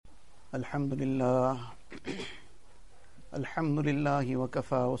الحمد لله الحمد لله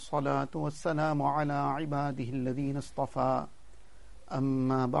وكفى والصلاة والسلام على عباده الذين اصطفى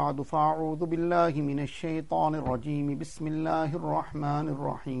أما بعد فأعوذ بالله من الشيطان الرجيم بسم الله الرحمن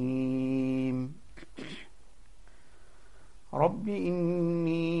الرحيم رب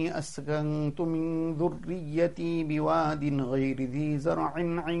إني أسكنت من ذريتي بواد غير ذي زرع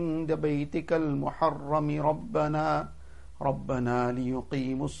عند بيتك المحرم ربنا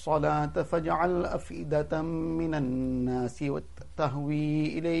ليقيموا الصلاة فاجعل أفئدة من الناس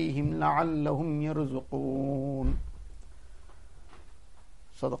تهوي إليهم لعلهم يرزقون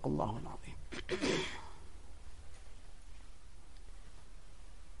صدق الله العظيم.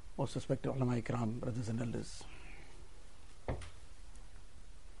 Most respected ulama ikram, brothers and elders,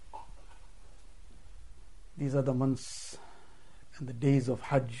 these are the months and the days of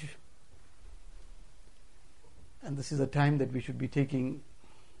Hajj, and this is a time that we should be taking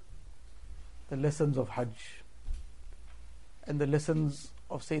the lessons of Hajj and the lessons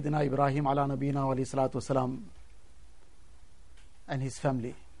of Sayyidina Ibraheem ala nabina wa alayhi salatu wasalam and his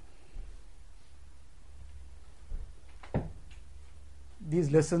family.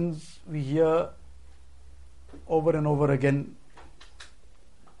 These lessons we hear over and over again,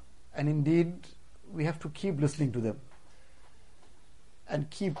 and indeed we have to keep listening to them and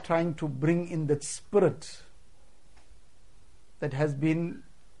keep trying to bring in that spirit that has been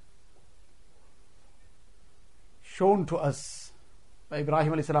shown to us by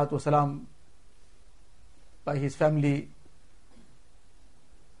Ibrahim alayhi salatu wasalam, by his family,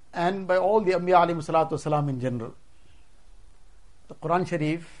 and by all the Anbiya alayhi salatu wasalam in general. The Quran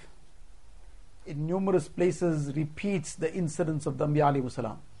Sharif in numerous places repeats the incidents of the Anbiya alayhi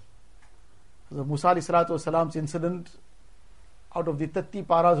salam. The Musa alayhi salatu wasalam's incident, out of the 30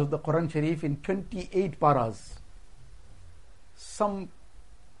 paras of the Quran Sharif, in 28 paras some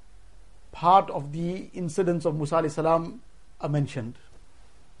part of the incidents of Musa alayhi salam are mentioned.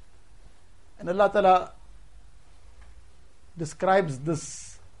 And Allah Ta'ala describes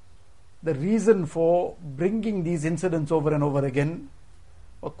this, the reason for bringing these incidents over and over again.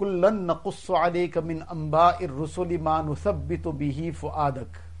 وَكُلًّا نَقُصُّ عَلَيْكَ مِنْ أَنْبَاءِ الرُّسُلِ مَا نُثَبِّتُ بِهِ فُؤَادَكَ.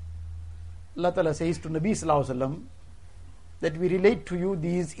 Allah Ta'ala says to Nabi Sallallahu Alaihi Wasallam that we relate to you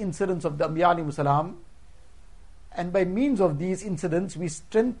these incidents of the Anbiya alayhi salam, and by means of these incidents we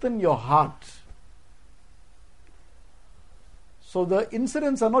strengthen your heart. So the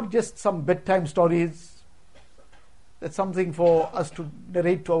incidents are not just some bedtime stories, that's something for us to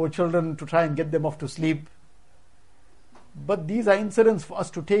narrate to our children to try and get them off to sleep, but these are incidents for us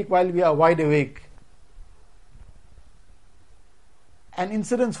to take while we are wide awake, and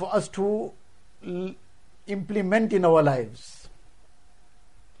incidents for us to implement in our lives.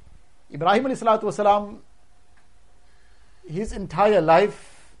 Ibrahim alayhi salatu wasalam, his entire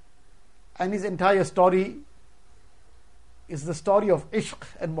life and his entire story is the story of ishq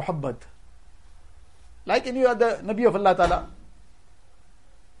and muhabbat. Like any other Nabi of Allah Ta'ala.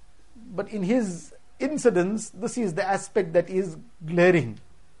 But in his incidents, this is the aspect that is glaring.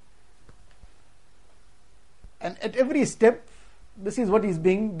 And at every step, this is what is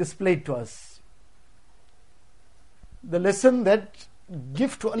being displayed to us. The lesson that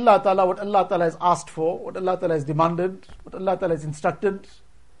give to Allah Ta'ala what Allah Ta'ala has asked for, what Allah Ta'ala has demanded, what Allah Ta'ala has instructed,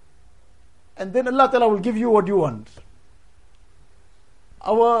 and then Allah Ta'ala will give you what you want.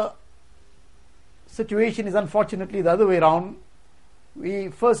 Our situation is unfortunately the other way around. We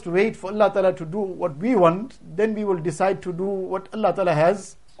first wait for Allah Ta'ala to do what we want, then we will decide to do what Allah Ta'ala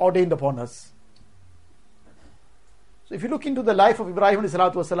has ordained upon us. So if you look into the life of Ibrahim alayhi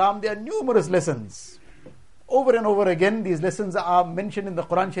salatu wasalam, there are numerous lessons. Over and over again, these lessons are mentioned in the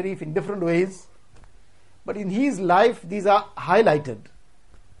Quran Sharif in different ways. But in his life, these are highlighted.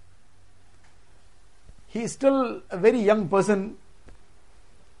 He is still a very young person.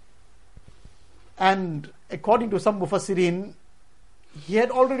 And according to some Mufassirin, he had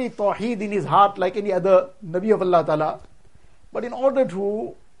already Tawheed in his heart like any other Nabi of Allah Ta'ala. But in order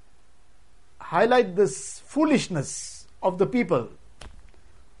to highlight this foolishness of the people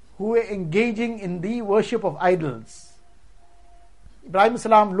who were engaging in the worship of idols, Ibrahim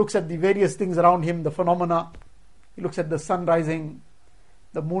Salam looks at the various things around him, the phenomena. He looks at the sun rising,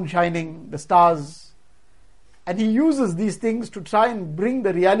 the moon shining, the stars, and he uses these things to try and bring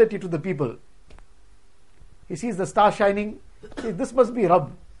the reality to the people. He sees the star shining, he says, this must be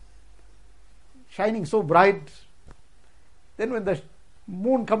Rabb, shining so bright. Then when the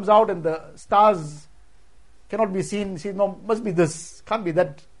moon comes out and the stars cannot be seen, he says, no, must be this, can't be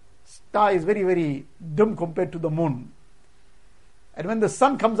that. Star is very, very dim compared to the moon. And when the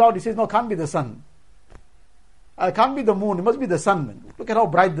sun comes out, he says, no, can't be the sun. It can't be the moon, it must be the sun. Look at how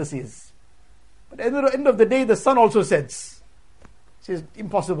bright this is. But at the end of the day, the sun also sets. It says,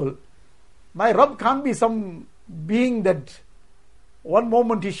 impossible. My Rabb can't be some being that one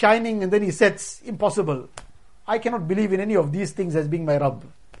moment is shining and then he sets. Impossible. I cannot believe in any of these things as being my Rabb.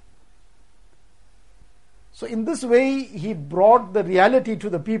 So in this way, he brought the reality to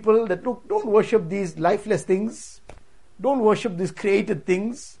the people that, look, don't worship these lifeless things. Don't worship these created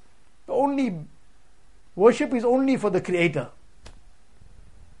things. The only worship is only for the Creator.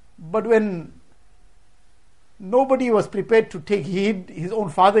 But when nobody was prepared to take heed, his own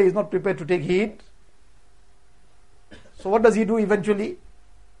father is not prepared to take heed, so what does he do eventually?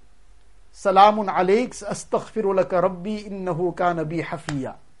 Salamun alayks astaghfiru laka rabbi innahu kana bi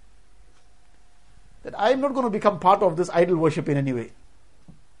hafiya. That I am not going to become part of this idol worship in any way.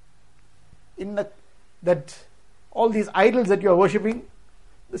 That all these idols that you are worshipping,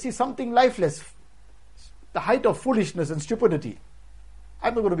 this is something lifeless, the height of foolishness and stupidity.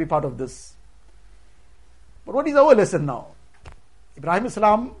 I'm not going to be part of this. But what is our lesson now? Ibrahim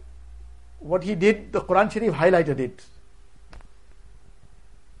Islam, what he did, the Quran Sharif highlighted it.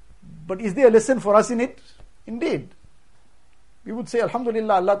 But is there a lesson for us in it? Indeed. We would say,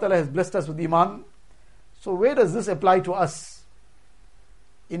 Alhamdulillah, Allah Ta'ala has blessed us with Iman. So where does this apply to us?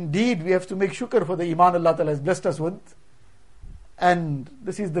 Indeed, we have to make shukr for the Iman Allah Ta'ala has blessed us with. And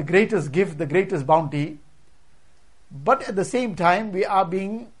this is the greatest gift, the greatest bounty. But at the same time, we are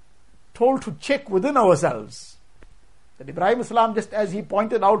being told to check within ourselves. That Ibrahim Islam, just as he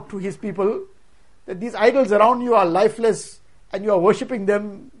pointed out to his people, that these idols around you are lifeless and you are worshipping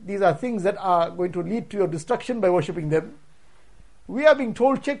them, these are things that are going to lead to your destruction by worshipping them. We are being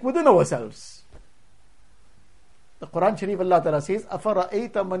told, check within ourselves. The Quran Sharif, Allah Ta'ala says,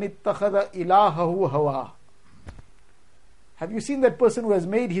 أَفَرَأَيْتَ مَنِ اتَّخَذَ إِلَهَهُ هَوَاهُ. Have you seen that person who has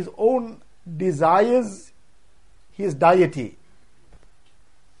made his own desires his deity?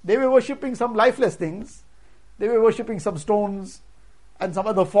 They were worshipping some lifeless things. They were worshipping some stones and some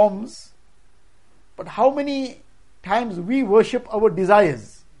other forms. But how many times we worship our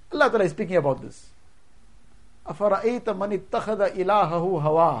desires? Allah Ta'ala is speaking about this. أَفَرَأَيْتَ مَنِ اتَّخَذَ إِلَهَهُ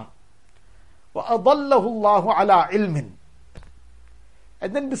هَوَاهُ وَأَضَلَّهُ اللَّهُ عَلَىٰ عِلْمٍ.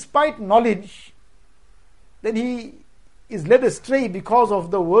 And then despite knowledge, then he is led astray because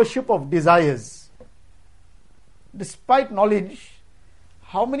of the worship of desires. Despite knowledge,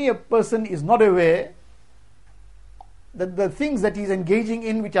 how many a person is not aware that the things that he is engaging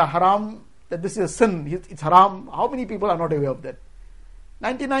in which are haram, that this is a sin, it's haram? How many people are not aware of that?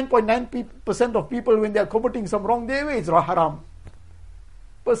 99.9% of people, when they are committing some wrong, they are aware it's haram.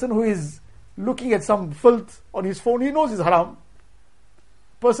 Person who is looking at some filth on his phone, he knows it's haram.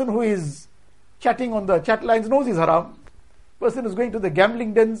 Person who is chatting on the chat lines knows it's haram. Person who is going to the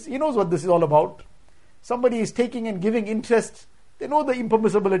gambling dens, he knows what this is all about. Somebody is taking and giving interest, they know the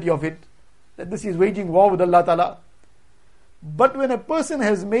impermissibility of it, that this is waging war with Allah Ta'ala. But when a person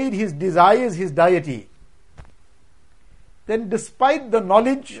has made his desires his deity, then despite the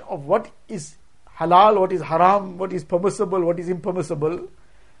knowledge of what is halal, what is haram, what is permissible, what is impermissible,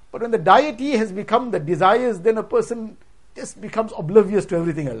 but when the deity has become the desires, then a person just becomes oblivious to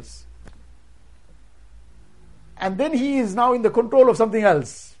everything else. And then he is now in the control of something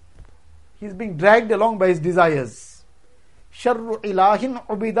else. He is being dragged along by his desires. Sharru ilahin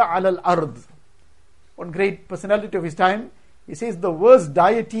ubida alal ard. One great personality of his time, he says the worst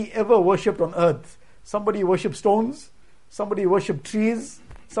deity ever worshipped on earth. Somebody worshipped stones, somebody worshipped trees,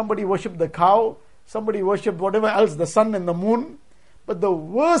 somebody worshipped the cow, somebody worshipped whatever else, the sun and the moon. But the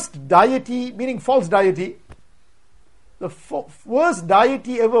worst deity, meaning false deity, the worst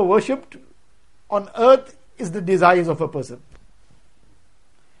deity ever worshipped on earth is the desires of a person.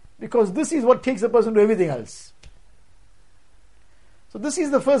 Because this is what takes a person to everything else. So this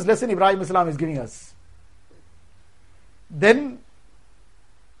is the first lesson Ibrahim Islam is giving us. Then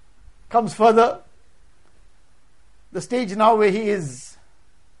comes further the stage now where he is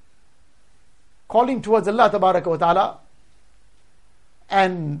calling towards Allah Tabaraka wa Ta'ala,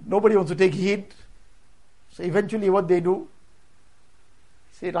 and nobody wants to take heed. So eventually what they do,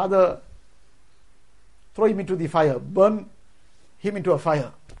 say rather throw him into the fire, burn him into a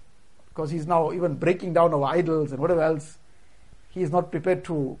fire, because he's now even breaking down our idols and whatever else. He is not prepared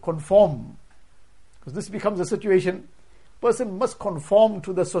to conform, because this becomes a situation, person must conform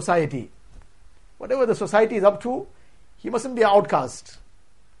to the society. Whatever the society is up to, he mustn't be an outcast.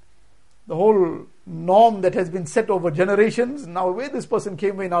 The whole norm that has been set over generations, now where this person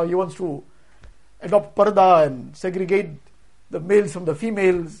came in, now he wants to adopt parda and segregate the males from the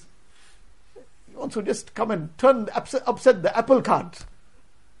females. He wants to just come and upset the apple cart.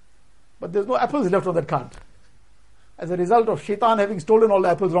 But there's no apples left on that cart. as a result of shaitan having stolen all the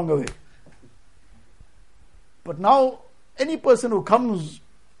apples wrong away. But now, any person who comes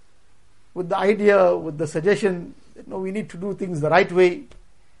with the idea, with the suggestion that no, we need to do things the right way,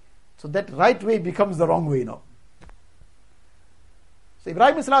 so that right way becomes the wrong way now. So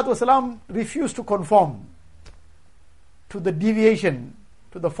Ibrahim ﷺ refused to conform to the deviation,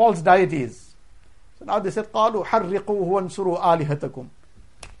 to the false deities. So now they said, قَالُوا حَرِّقُوهُ وَانْصُرُوا آلِهَتَكُمْ.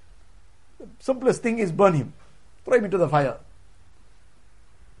 The simplest thing is burn him, throw him into the fire.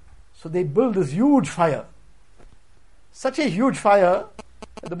 So they built this huge fire. Such a huge fire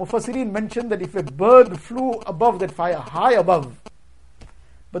that the Mufassirin mentioned that if a bird flew above that fire, high above,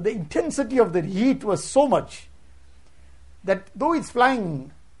 but the intensity of the heat was so much that though it's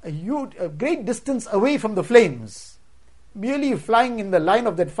flying a great distance away from the flames, merely flying in the line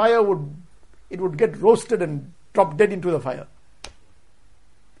of that fire would get roasted and drop dead into the fire.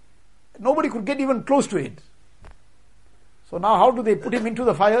 Nobody could get even close to it. So now how do they put him into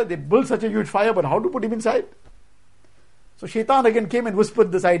the fire? They built such a huge fire, but how to put him inside? So shaitan again came and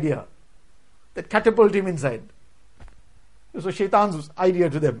whispered this idea that catapult him inside. This was shaitan's idea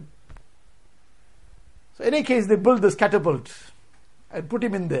to them. So in any case, they built this catapult and put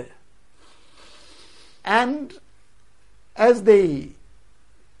him in there. And as they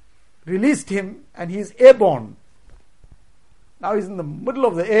released him, and he's airborne, now he's in the middle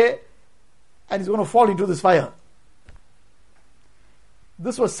of the air and he's going to fall into this fire.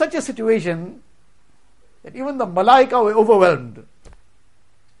 This was such a situation that even the Malaika were overwhelmed.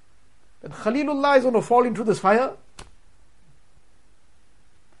 That Khalilullah is going to fall into this fire.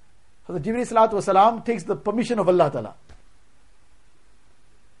 So the Jibreel ﷺ takes the permission of Allah Ta'ala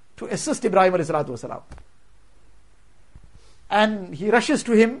to assist Ibrahim ﷺ. And he rushes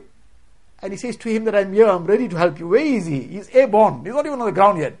to him and he says to him that I'm here, I'm ready to help you. Where is he? He's airborne. He's not even on the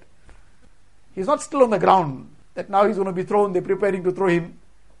ground yet. He's not still on the ground. That now he's going to be thrown, they're preparing to throw him.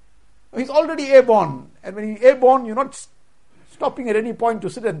 He's already airborne. And when he's airborne, you're not stopping at any point to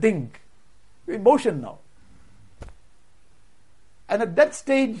sit and think. You're in motion now. And at that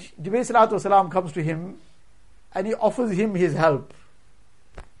stage, Jibreel ﷺ comes to him and he offers him his help.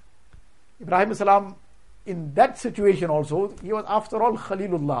 Ibrahim ﷺ, in that situation also, he was after all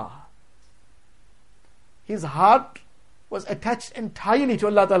Khalilullah. His heart was attached entirely to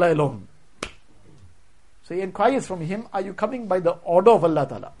Allah Ta'ala alone. So he inquires from him, are you coming by the order of Allah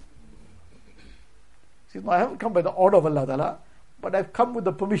Ta'ala? He says, no, I haven't come by the order of Allah Ta'ala, but I've come with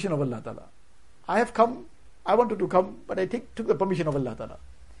the permission of Allah Ta'ala. I wanted to come, but I took the permission of Allah Ta'ala.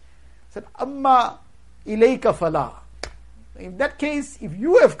 He said, Amma ilayka fala. In that case, if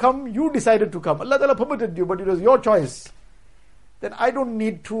you have come, you decided to come. Allah Ta'ala permitted you, but it was your choice. Then I don't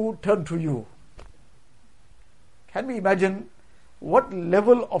need to turn to you. Can we imagine what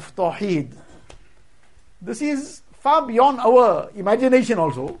level of tawheed? This is far beyond our imagination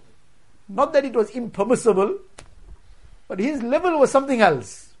also. Not that it was impermissible, but his level was something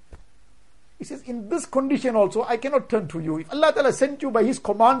else. He says, in this condition also, I cannot turn to you. If Allah Ta'ala sent you by His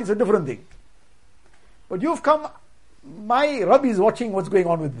command, it's a different thing. But you've come, my Rabb is watching what's going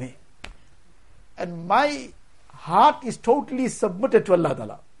on with me. And my heart is totally submitted to Allah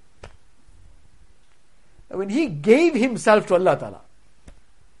Ta'ala. When he gave himself to Allah Ta'ala,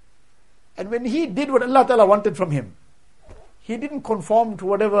 and when he did what Allah Ta'ala wanted from him, he didn't conform to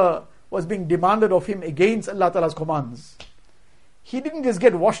whatever was being demanded of him against Allah Ta'ala's commands. He didn't just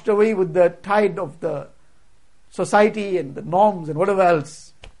get washed away with the tide of the society and the norms and whatever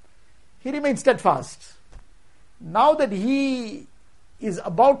else. He remained steadfast. Now that he is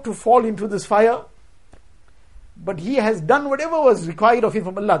about to fall into this fire, but he has done whatever was required of him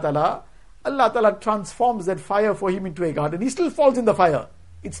from Allah Ta'ala, Allah Ta'ala transforms that fire for him into a garden. He still falls in the fire.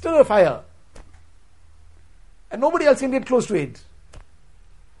 It's still a fire. And nobody else can get close to it.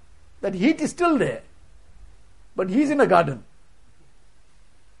 That heat is still there. But he's in a garden.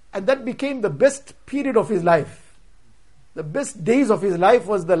 And that became the best period of his life. The best days of his life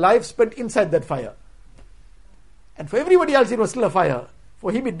was the life spent inside that fire. And for everybody else it was still a fire.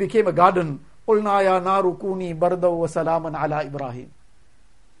 For him it became a garden. قُلْنَا يَا نَارُ كُونِي بَرْدًا وَسَلَامًا عَلَى إِبْرَاهِيمَ.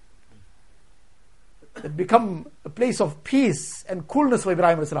 It become a place of peace and coolness for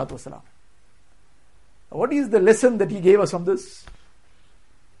Ibrahim ﷺ. What is the lesson that he gave us from this?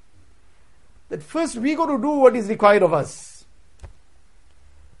 That first we got to do what is required of us.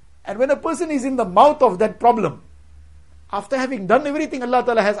 And when a person is in the mouth of that problem, after having done everything Allah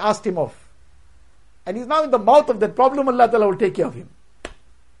Ta'ala has asked him of, and he's now in the mouth of that problem, Allah Ta'ala will take care of him.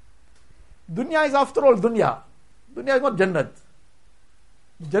 Dunya is after all dunya. Dunya is not Jannat.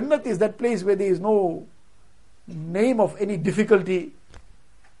 Jannat is that place where there is no name of any difficulty,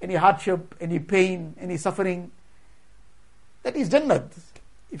 any hardship, any pain, any suffering. That is Jannat.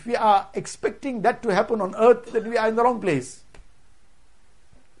 If we are expecting that to happen on earth, then we are in the wrong place.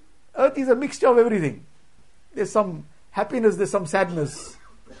 Earth is a mixture of everything. There's some happiness, there's some sadness.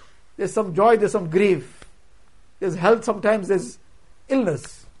 There's some joy, there's some grief. There's health, sometimes there's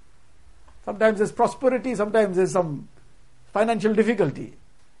illness. Sometimes there's prosperity, sometimes there's some financial difficulty.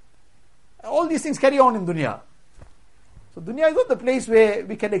 All these things carry on in dunya. So dunya is not the place where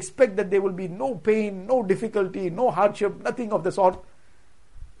we can expect that there will be no pain, no difficulty, no hardship, nothing of the sort.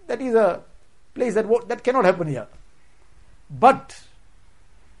 That is a place that cannot happen here. But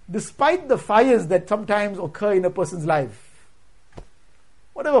despite the fires that sometimes occur in a person's life,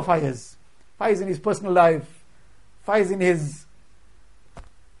 whatever fires in his personal life, fires in his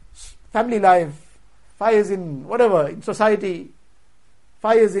family life, fires in whatever, in society,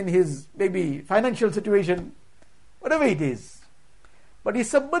 fires in his maybe financial situation, whatever it is. But he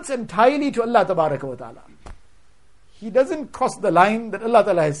submits entirely to Allah Tabaraka wa Ta'ala. He doesn't cross the line that Allah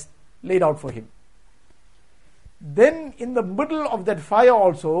Ta'ala has laid out for him. Then in the middle of that fire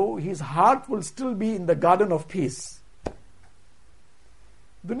also, his heart will still be in the garden of peace.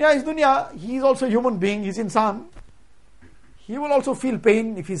 Dunya is dunya. He is also a human being. He's insan. He will also feel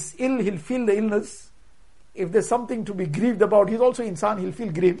pain. If he's ill, he'll feel the illness. If there's something to be grieved about, he's also insan. He'll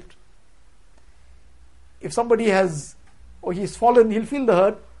feel grieved. If somebody he's fallen, he'll feel the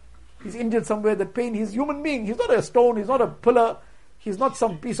hurt. He's injured somewhere, that pain. He's a human being. He's not a stone. He's not a pillar. He's not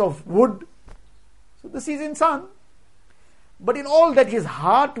some piece of wood. So this is insan. But in all that, his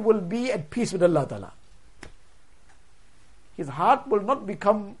heart will be at peace with Allah Ta'ala. His heart will not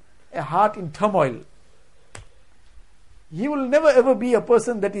become a heart in turmoil. He will never ever be a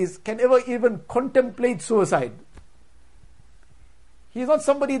person that can ever even contemplate suicide. He is not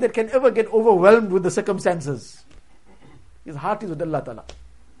somebody that can ever get overwhelmed with the circumstances. His heart is with Allah Ta'ala.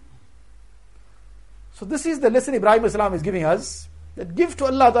 So this is the lesson Ibrahim Islam is giving us, that give to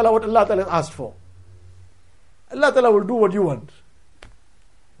Allah Ta'ala what Allah Ta'ala has asked for. Allah Ta'ala will do what you want.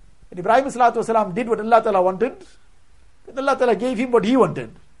 And Ibrahim Islam did what Allah Ta'ala wanted, then Allah Ta'ala gave him what he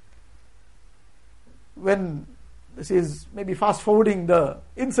wanted. When this is maybe fast forwarding the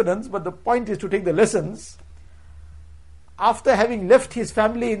incidents, but the point is to take the lessons. After having left his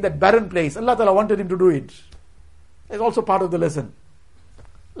family in that barren place, Allah Ta'ala wanted him to do it. It's also part of the lesson.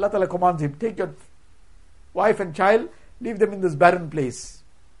 Allah Ta'ala commands him, take your wife and child, leave them in this barren place.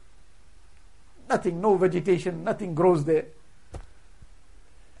 Nothing, no vegetation, nothing grows there.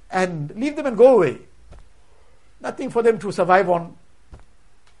 And leave them and go away. Nothing for them to survive on.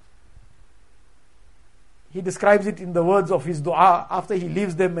 He describes it in the words of his dua. After he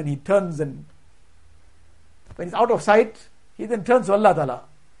leaves them and he turns, and when he's out of sight, he then turns to Allah Ta'ala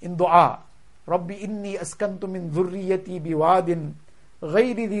in dua. Rabbi inni askantu min dhurriyyati biwadin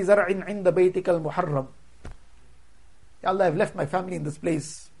ghayri dhi zar'in 'inda baytika al-muharram. Ya Allah, I've left my family in this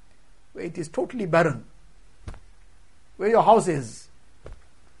place where it is totally barren, where your house is.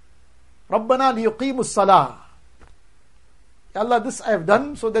 Rabbana liyuqimu as-salah. Ya Allah, this I have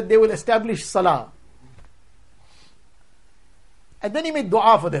done so that they will establish salah. And then he made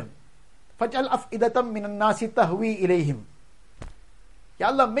dua for them. فَجْعَلْ أَفْئِدَةً مِّنَ النَّاسِ تَهْوِي إِلَيْهِمْ. Ya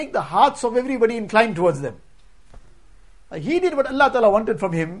Allah, make the hearts of everybody inclined towards them. He did what Allah Ta'ala wanted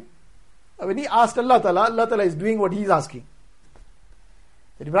from him. When he asked Allah Ta'ala is doing what he is asking.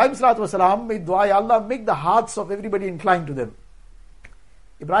 That Ibrahim Salatu Wasalam made dua, Ya Allah, make the hearts of everybody inclined to them.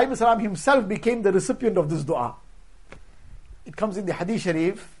 Ibrahim Salam himself became the recipient of this dua. It comes in the Hadith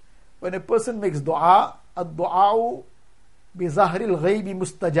Sharif, when a person makes dua, ad-du'a'u بِظَهْرِ الْغَيْبِ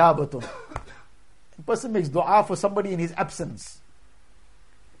مُسْتَجَابَةٌ. A person makes dua for somebody in his absence,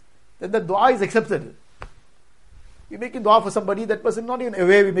 then the dua is accepted. We're making dua for somebody, that person not even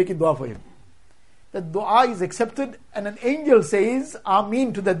aware we're making dua for him. That dua is accepted, and an angel says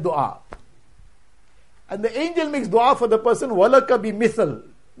Ameen to that dua. And the angel makes dua for the person, وَلَكَ بِمِثَلٍ.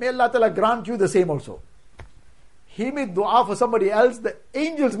 May Allah Ta'ala grant you the same also. He made dua for somebody else, the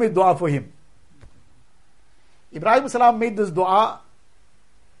angels made dua for him. Ibrahim Salam made this dua.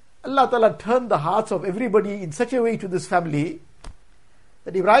 Allah Ta'ala turned the hearts of everybody in such a way to this family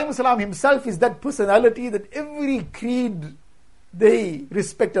that Ibrahim Salam himself is that personality that every creed, they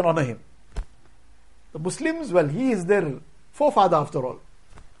respect and honor him. The Muslims, well, he is their forefather after all.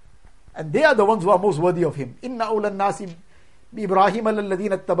 And they are the ones who are most worthy of him. Inna awla nasi bi Ibrahim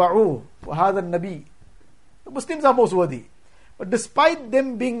alladhina ittaba'uhu wa hadha an-nabi. The Muslims are most worthy. But despite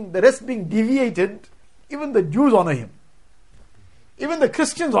them being, the rest being deviated, even the Jews honor him. Even the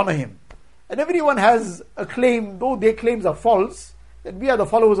Christians honor him. And everyone has a claim, though their claims are false, that we are the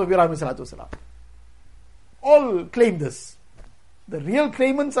followers of Ibrahim Salatu Wasalam. All claim this. The real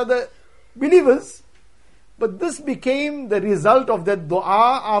claimants are the believers, But this became the result of that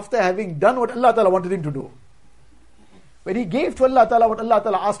dua after having done what Allah Ta'ala wanted him to do. When he gave to Allah Ta'ala what Allah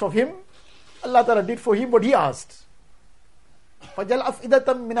Ta'ala asked of him, Allah Ta'ala did for him what he asked. فَجَلْ أَفْئِدَةً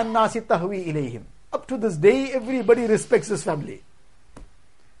مِّنَ النَّاسِ تَهْوِي إِلَيْهِمْ. Up to this day, everybody respects his family.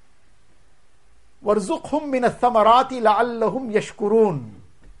 وَارْزُقْهُمْ مِنَ الثَّمَرَاتِ لَعَلَّهُمْ يَشْكُرُونَ.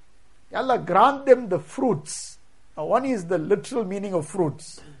 Allah grant them the fruits. Now one is the literal meaning of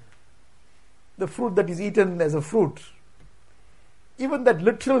fruits. The fruit that is eaten as a fruit. Even that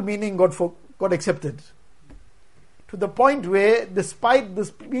literal meaning got accepted. To the point where, despite this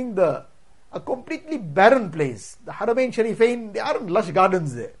being a completely barren place, the Haramain Sharifain, there aren't lush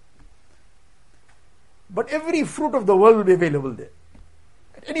gardens there. But every fruit of the world will be available there.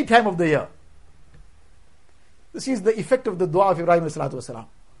 At any time of the year. This is the effect of the dua of Ibrahim ﷺ.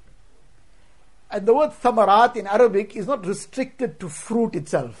 And the word thamarat in Arabic is not restricted to fruit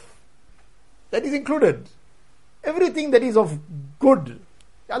itself. That is included. Everything that is of good,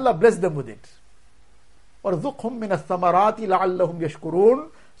 Allah bless them with it. وَارْزُقْهُمْ مِنَ الثَّمَرَاتِ لَعَلَّهُمْ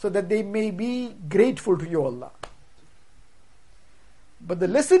يَشْكُرُونَ. So that they may be grateful to you, Allah. But the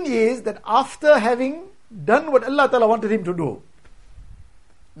lesson is that after having done what Allah Ta'ala wanted him to do,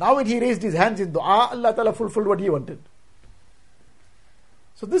 now when he raised his hands in dua, Allah Ta'ala fulfilled what he wanted.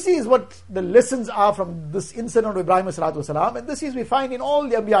 So this is what the lessons are from this incident of Ibrahim ﷺ, and this is we find in all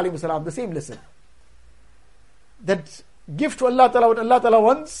the Anbiya ﷺ, the same lesson. That give to Allah Ta'ala what Allah Ta'ala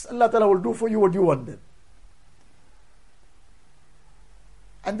wants, Allah Ta'ala will do for you what you wanted.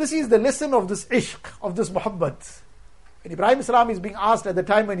 And this is the lesson of this ishq, of this muhabbat. When Ibrahim ﷺ is being asked at the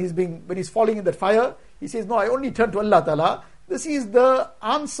time when he's falling in that fire, he says, no, I only turn to Allah Ta'ala. This is the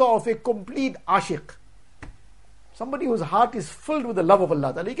answer of a complete ashiq. Somebody whose heart is filled with the love of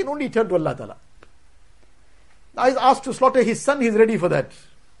Allah Ta'ala. He can only turn to Allah Ta'ala. Now he's asked to slaughter his son, he's ready for that.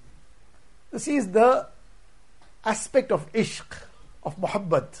 This is the aspect of ishq, of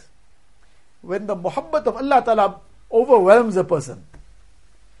muhabbat. When the muhabbat of Allah Ta'ala overwhelms a person,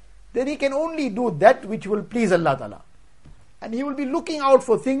 then he can only do that which will please Allah Ta'ala. And he will be looking out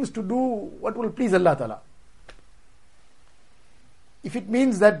for things to do what will please Allah Ta'ala. If it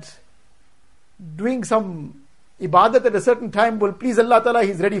means that doing some ibadat at a certain time will please Allah Ta'ala,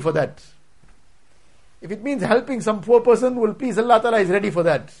 he's ready for that. If it means helping some poor person will please Allah Ta'ala, he's ready for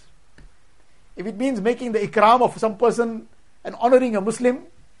that. If it means making the ikram of some person and honoring a Muslim,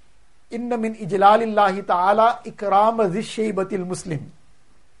 inna min ijlalillahi ta'ala ikrama zishaybatil Muslim.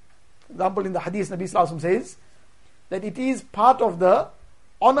 For example, in the hadith, Nabi Sallallahu Alaihi Wasallam says that it is part of the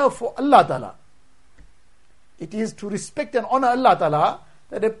honor for Allah Ta'ala. It is to respect and honor Allah Ta'ala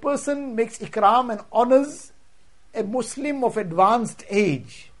that a person makes ikram and honors a Muslim of advanced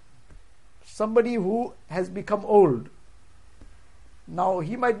age. Somebody who has become old. Now,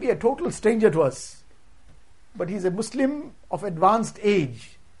 he might be a total stranger to us, but he's a Muslim of advanced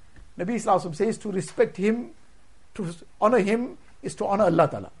age. Nabi Sallallahu Alaihi Wasallam says to respect him, to honor him, is to honor Allah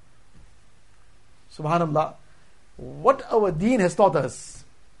Ta'ala. Subhanallah. What our deen has taught us.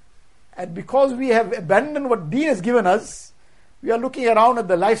 And because we have abandoned what deen has given us, we are looking around at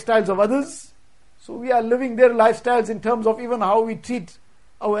the lifestyles of others. So we are living their lifestyles in terms of even how we treat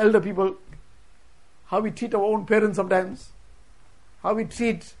our elder people, how we treat our own parents sometimes, how we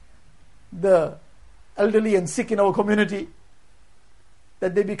treat the elderly and sick in our community,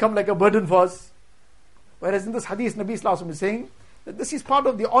 that they become like a burden for us. Whereas in this hadith, Nabi Sallallahu Alaihi Wasallam is saying that this is part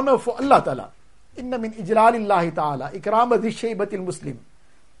of the honor for Allah Ta'ala. Inna min ijlalillahi ta'ala ikrama dhi shaybatil muslim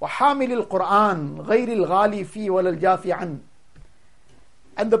wa hamilil Qur'an ghayril ghali fi walal jafi an.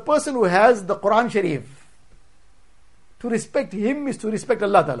 And the person who has the Quran Sharif, to respect him is to respect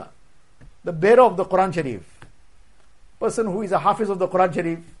Allah Ta'ala, the bearer of the Quran Sharif. Person who is a hafiz of the Quran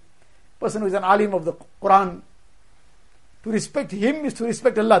Sharif, person who is an alim of the Quran, to respect him is to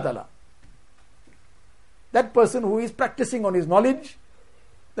respect Allah Ta'ala. That person who is practicing on his knowledge,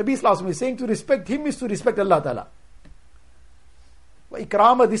 Nabi Sallallahu Alaihi Wasallam is saying to respect him is to respect Allah Ta'ala. Wa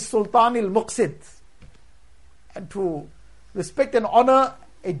ikrama dis sultanil muqsid. And to respect and honor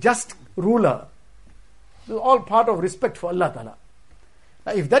a just ruler. This is all part of respect for Allah Ta'ala.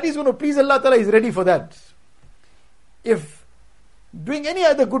 Now if that is going to please Allah Ta'ala, he is ready for that. If doing any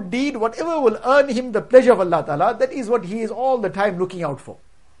other good deed, whatever will earn him the pleasure of Allah Ta'ala, that is what he is all the time looking out for.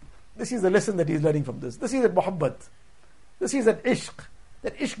 This is the lesson that he is learning from this. This is that muhabbat. This is that ishq.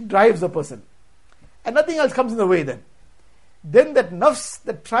 That ishq drives a person. And nothing else comes in the way then. Then that nafs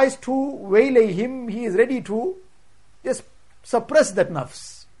that tries to waylay him, he is ready to just suppress that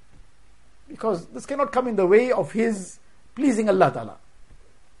nafs. Because this cannot come in the way of his pleasing Allah Ta'ala.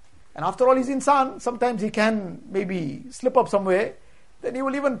 And after all, he's insan. Sometimes he can maybe slip up somewhere. Then he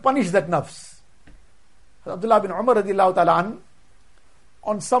will even punish that nafs. Abdullah bin Umar radiallahu ta'ala an,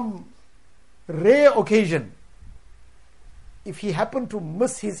 on some rare occasion, if he happened to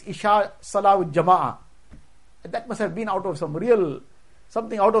miss his Isha Salah with Jama'ah, that must have been out of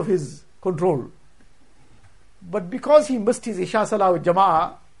something out of his control. But because he missed his Isha Salah with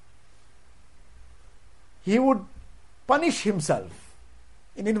Jama'ah, he would punish himself,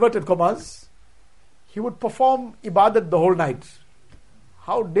 in inverted commas. He would perform ibadat the whole night.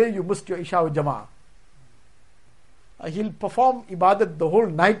 How dare you miss your Isha with Jama'ah? He'll perform ibadat the whole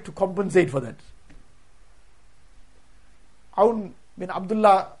night to compensate for that. Aun bin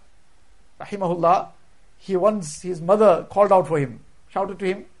Abdullah, rahimahullah, his mother called out for him, shouted to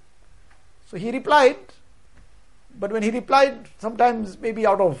him. So he replied, but when he replied, sometimes maybe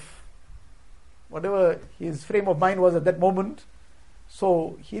out of whatever his frame of mind was at that moment,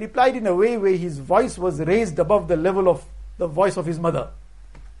 so he replied in a way where his voice was raised above the level of the voice of his mother,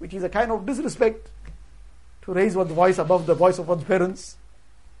 which is a kind of disrespect, to raise one's voice above the voice of one's parents.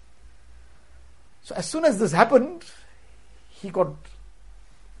 So as soon as this happened, he got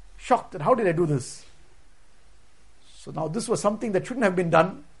shocked that how did I do this? So now this was something that shouldn't have been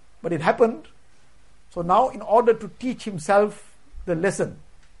done, but it happened. So now, in order to teach himself the lesson,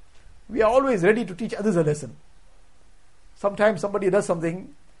 we are always ready to teach others a lesson. Sometimes somebody does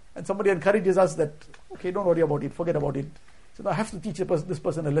something and somebody encourages us that, okay, don't worry about it, forget about it. So now I have to teach this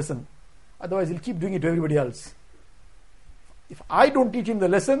person a lesson. Otherwise he'll keep doing it to everybody else. If I don't teach him the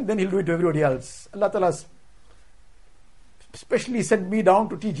lesson, then he'll do it to everybody else. Allah Ta'ala specially sent me down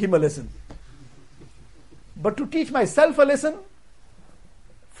to teach him a lesson. But to teach myself a lesson,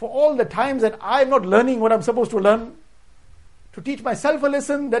 for all the times that I'm not learning what I'm supposed to learn, to teach myself a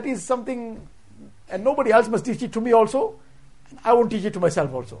lesson, that is something, and nobody else must teach it to me also, and I won't teach it to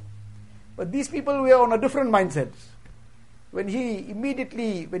myself also. But these people were on a different mindset. When he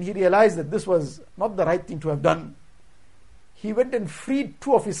realized that this was not the right thing to have done, he went and freed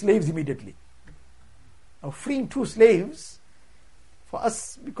 2 of his slaves immediately. Now, freeing 2 slaves, for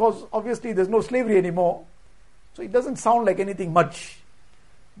us, because obviously there's no slavery anymore, so it doesn't sound like anything much.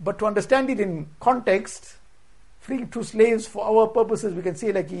 But to understand it in context, freeing 2 slaves for our purposes, we can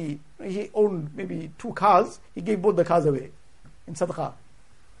say like he owned maybe 2 cars, he gave both the cars away in sadaqah.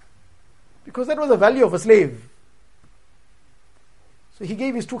 Because that was the value of a slave. So he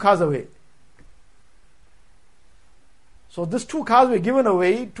gave his 2 cars away. So these 2 cars were given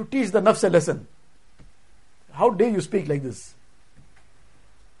away to teach the nafs a lesson. How dare you speak like this?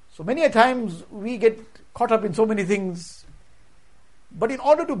 So many a times we get caught up in so many things. But in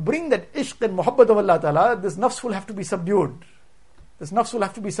order to bring that ishq and muhabbat of Allah Ta'ala, this nafs will have to be subdued. This nafs will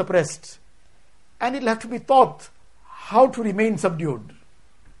have to be suppressed. And it'll have to be taught how to remain subdued.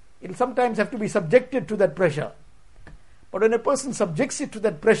 It'll sometimes have to be subjected to that pressure. But when a person subjects it to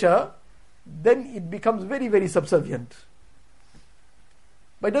that pressure, then it becomes very, very subservient.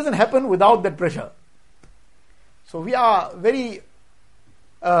 But it doesn't happen without that pressure. So we are very,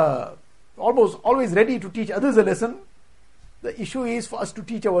 almost always ready to teach others a lesson. The issue is for us to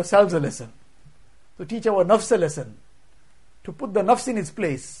teach ourselves a lesson, to teach our nafs a lesson, to put the nafs in its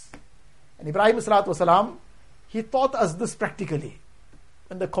place. And Ibrahim salatu wasalam, he taught us this practically.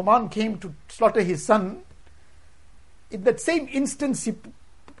 When the command came to slaughter his son, in that same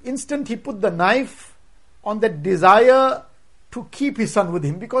instant he put the knife on that desire to keep his son with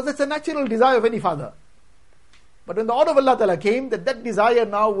him, because that's a natural desire of any father. But when the order of Allah Ta'ala came, that desire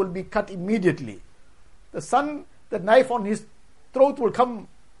now will be cut immediately. The son, that knife on his throat will come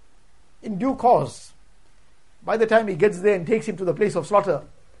in due course, by the time he gets there and takes him to the place of slaughter.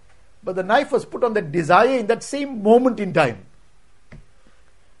 But the knife was put on that desire in that same moment in time.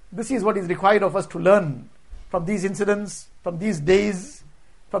 This is what is required of us to learn from these incidents, from these days,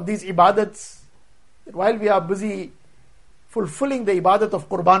 from these ibadats. That while we are busy fulfilling the ibadat of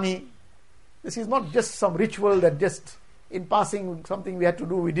Qurbani, this is not just some ritual that just in passing something we had to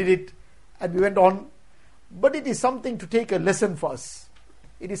do, we did it and we went on. But it is something to take a lesson for us.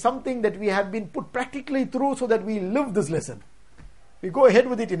 It is something that we have been put practically through so that we live this lesson. We go ahead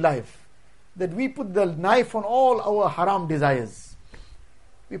with it in life. That we put the knife on all our haram desires.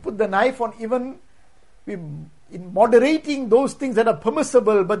 We put the knife on even in moderating those things that are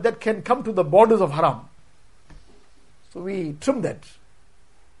permissible but that can come to the borders of haram. So we trim that.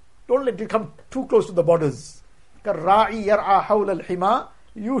 Don't let it come too close to the borders. كَالرَّاعِي يَرْعَى حَوْلَ الْحِمَى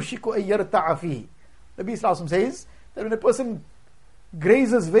يُوشِكُ أَن يَرْتَعَ فِيهِ. The Nabi Sallallahu Alaihi Wasallam says that when a person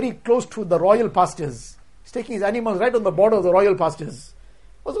grazes very close to the royal pastures, he's taking his animals right on the border of the royal pastures,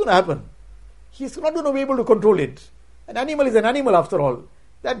 what's going to happen? He's not going to be able to control it. An animal is an animal after all.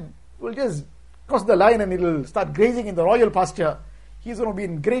 That will just cross the line and it will start grazing in the royal pasture. He's going to be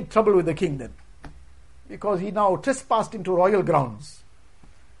in great trouble with the king then.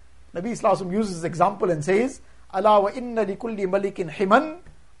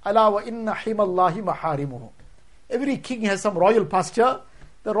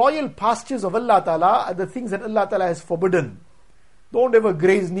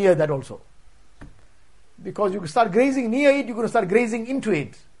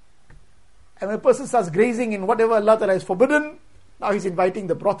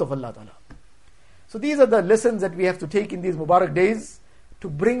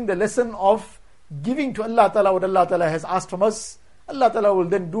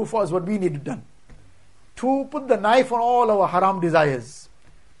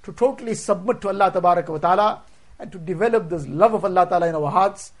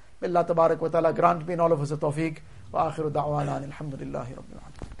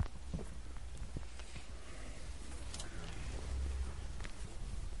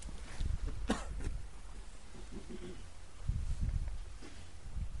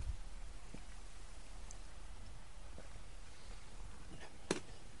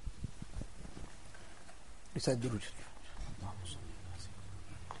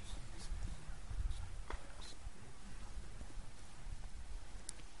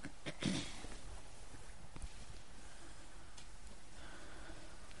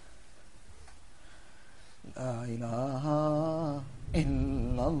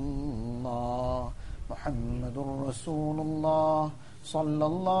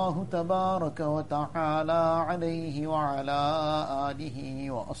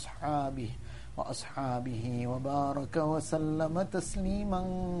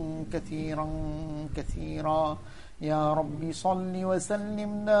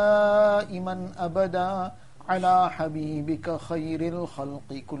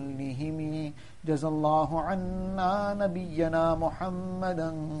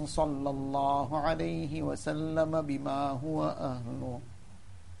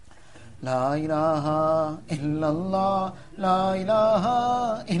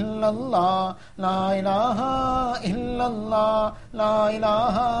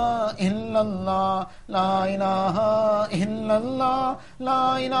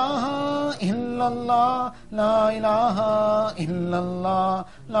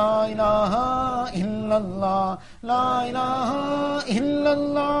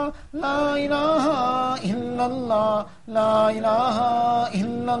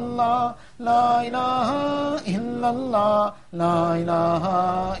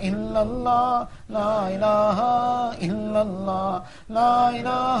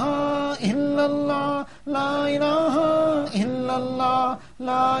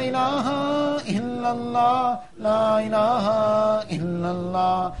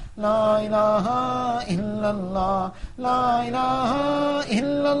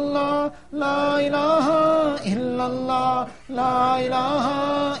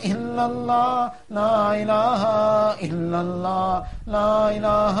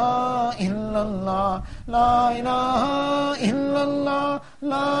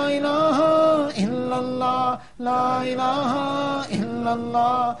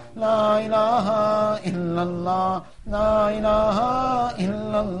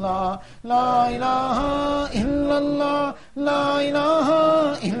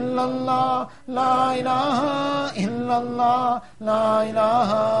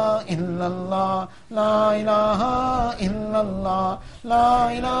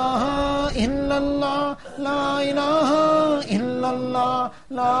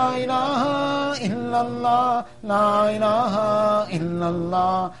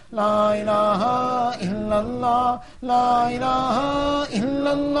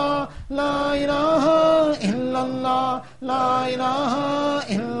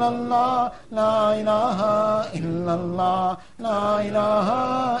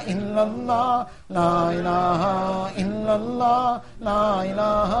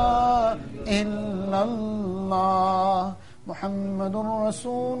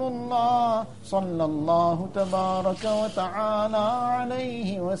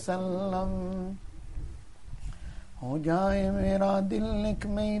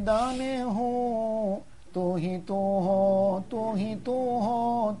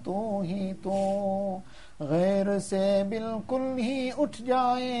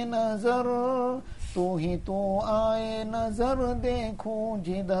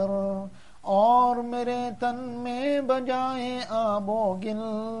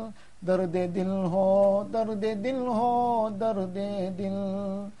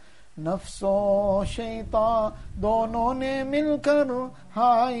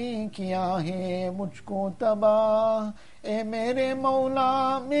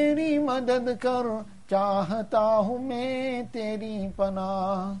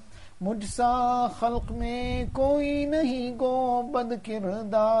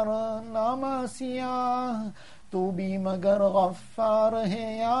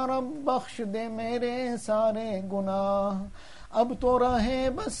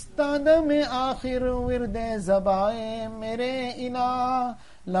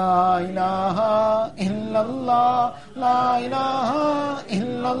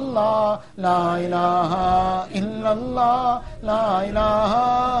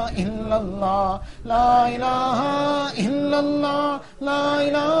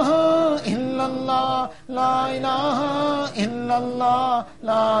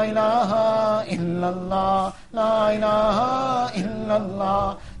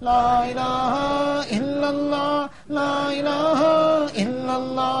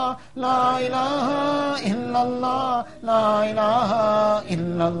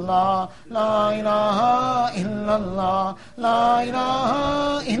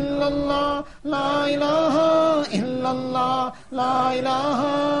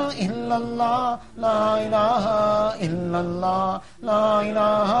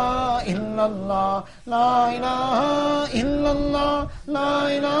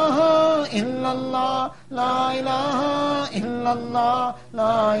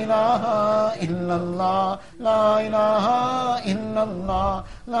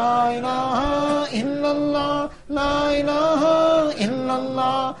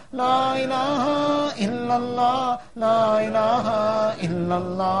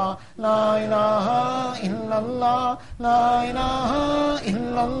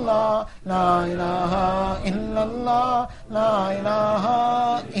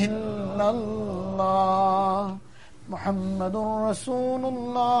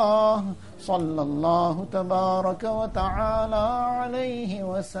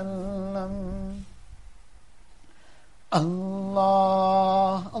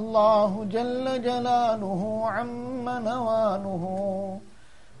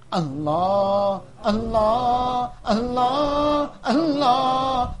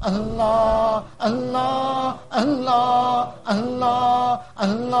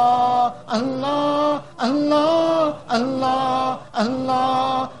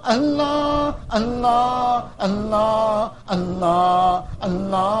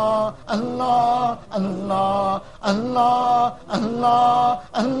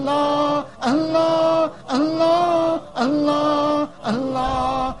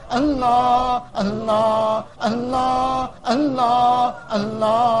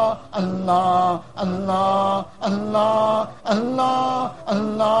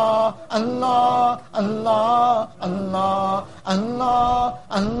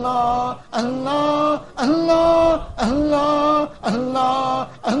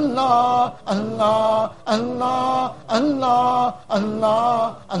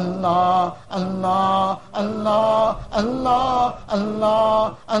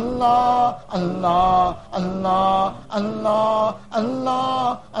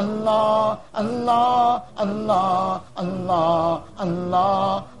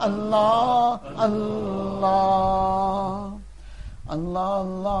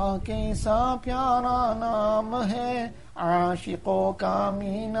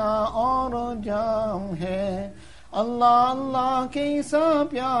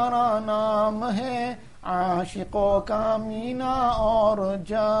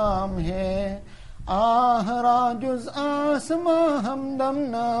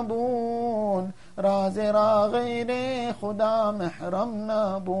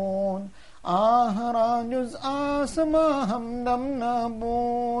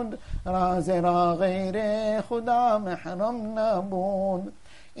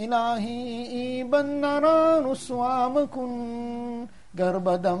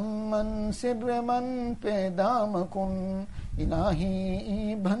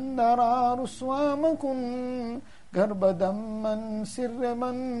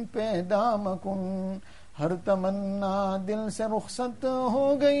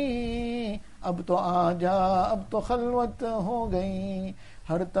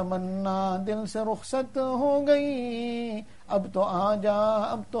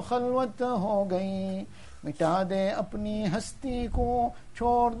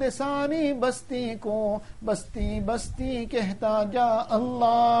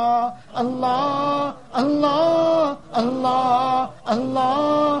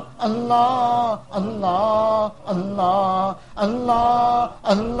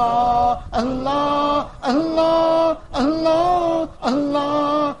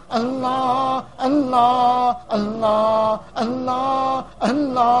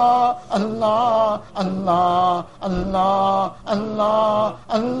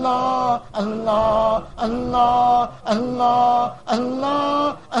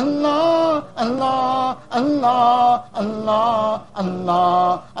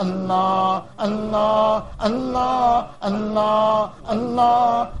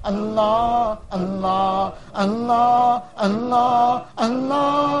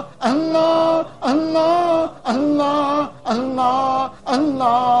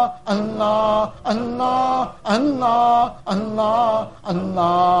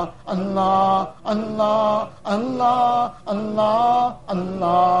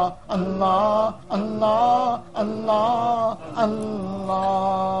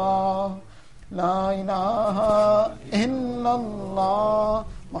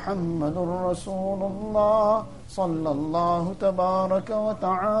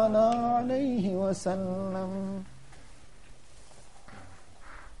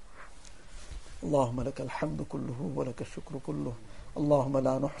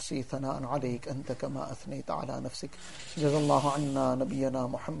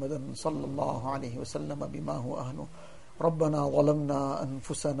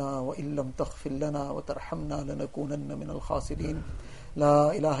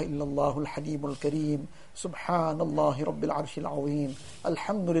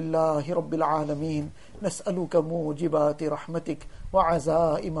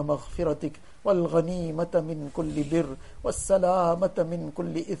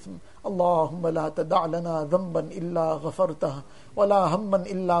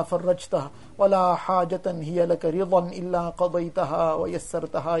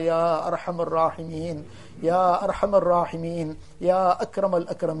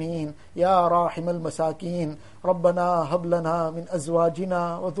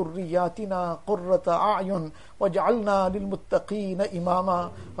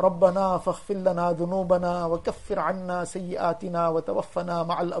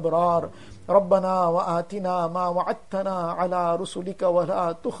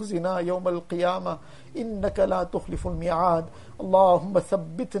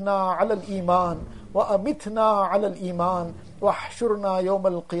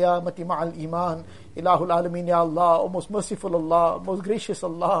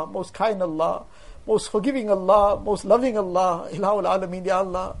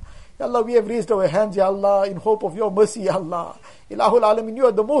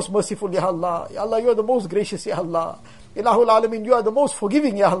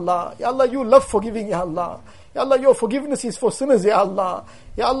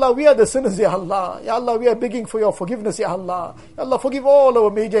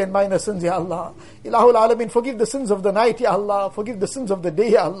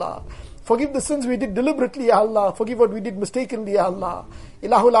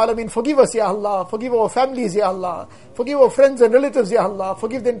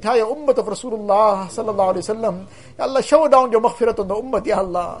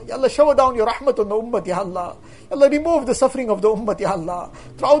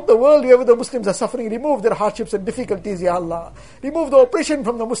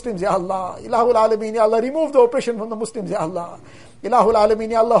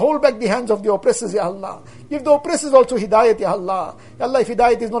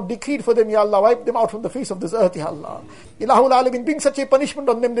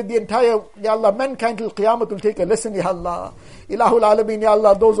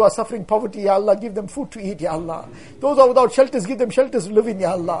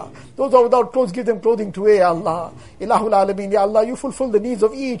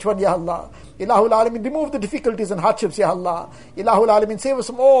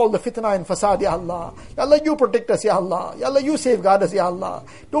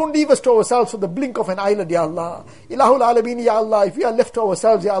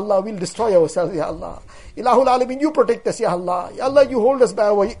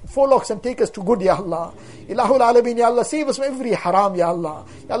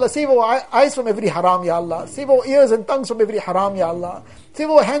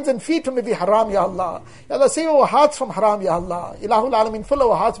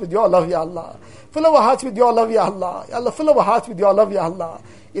 Fill our hearts with your love, Ya Allah. Ya Allah, fill our hearts with your love, Ya Allah.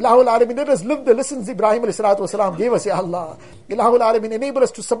 Ilahul Alamin, let us live the lessons Ibrahim alayhi salatu wasalam gave us, Ya Allah. Ilahul Alamin, enable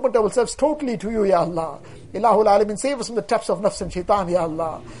us to submit ourselves totally to you, Ya Allah. Ilahul Alamin, save us from the traps of nafs and shaitan, Ya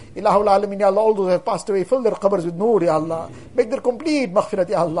Allah. Ilahul Alamin, Ya Allah, all those who have passed away, fill their qabrs with noor, Ya Allah. Make their complete maghfirat,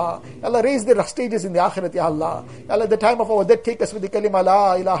 Ya Allah. Ya Allah, raise their stages in the akhirat, Ya Allah. Ya Allah, at the time of our death, take us with the kalima,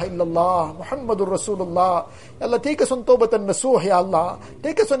 La ilaha illallah, Muhammadur Rasulullah. Ya Allah, take us on tawbat and nasuh, Ya Allah.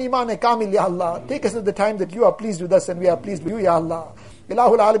 Take us on iman and kamil, Ya Allah. Take us at the time that you are pleased with us and we are pleased with you, Ya Allah.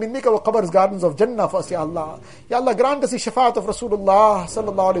 Ilahul Alamin, make our qabrs gardens of Jannah for us, Ya Allah. Ya Allah, grant us the shafaat of Rasulullah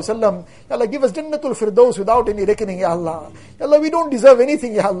sallallahu alayhi wa sallam. Ya Allah, give us Jannatul Firdaus without any reckoning, Ya Allah. Ya Allah, we don't deserve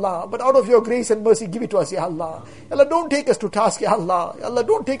anything, Ya Allah, but out of your grace and mercy, give it to us, Ya Allah. Ya Allah, don't take us to task, Ya Allah. Ya Allah,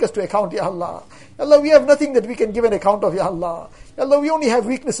 don't take us to account, Ya Allah. Ya Allah, we have nothing that we can give an account of, Ya Allah. Ya Allah, we only have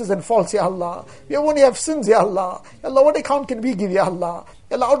weaknesses and faults, Ya Allah. We only have sins, Ya Allah. Ya Allah, what account can we give, Ya Allah?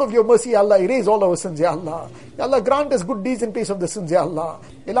 Ya Allah, out of your mercy, Ya Allah, erase all our sins, Ya Allah. Ya Allah, grant us good deeds in place of the sins, Ya Allah.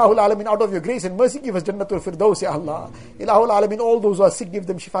 Ilahul Alamin, out of your grace and mercy, give us Jannatul Firdaus, Ya Allah. Ilahul Alamin, all those who are sick, give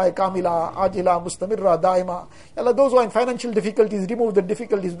them shifa kamila, ajila, mustamirra, daima. Ya Allah, those who are in financial difficulties, remove the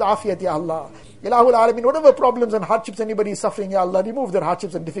difficulties with afiyat, Ya Allah. Ilahul Alamin, whatever problems and hardships anybody is suffering, Ya Allah, remove their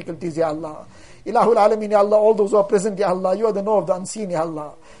hardships and difficulties, Ya Allah. Ilahul Alamin, Ya Allah, all those who are present, Ya Allah, you are the knower of the unseen, Ya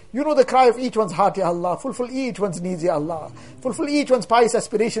Allah. You know the cry of each one's heart, Ya Allah. Fulfill each one's needs, Ya Allah. Fulfill each one's pious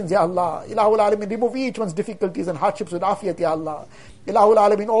aspirations, Ya Allah. Ilahul Alamin, remove each one's difficulties and hardships with afiyat, Ya Allah. Ilahul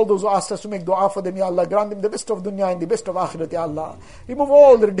Alamin, all those who asked us to make dua for them, Ya Allah, grant them the best of dunya and the best of akhirat, Ya Allah. Remove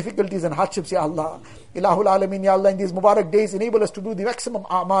all their difficulties and hardships, Ya Allah. Ilahul Alamin, Ya Allah, in these Mubarak days, enable us to do the maximum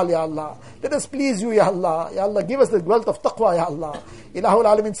a'mal, Ya Allah. Let us please you, Ya Allah. Ya Allah, give us the wealth of taqwa, Ya Allah. Ilahul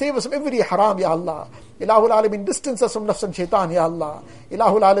Alamin, save us from every haram, Ya Allah. Ilahul Alamin, distance us from nafs and shaitan, Ya Allah.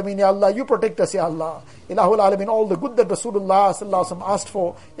 Ilahul Alamin, Ya Allah, you protect us, Ya Allah. Ilahul Alamin, all the good that Rasulullah sallallahu alaihi wasallam asked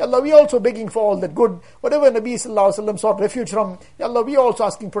for, Ya Allah, we also begging for all that good. Whatever Nabi sallallahu alaihi wasallam sought refuge from, Ya Allah, we also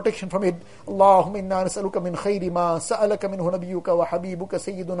asking protection from it. Allahumma inna nas'aluka min khayri ma sa'alaka minhu nabiyyuka wa habibuka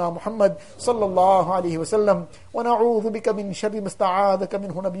sayyiduna Muhammad sallallahu alaihi wasallam, wa na'udhu bika min sharri masta'adaka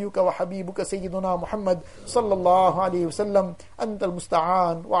minhu nabiyyuka wa habibuka sayyiduna Muhammad sallallahu alaihi wasallam. Anta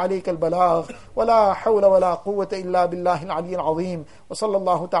al-musta'an wa alayka al-balagh wa la hawla wa la quwwata illa billahi al-'ali al-'azim. Wa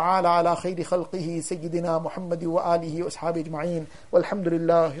sallallahu ta'ala ala khayri khalqihi sayyidina Muhammad wa alihi wa ashabihi ajma'in.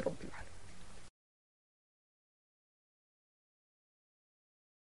 Walhamdulillahi rabbil alamin.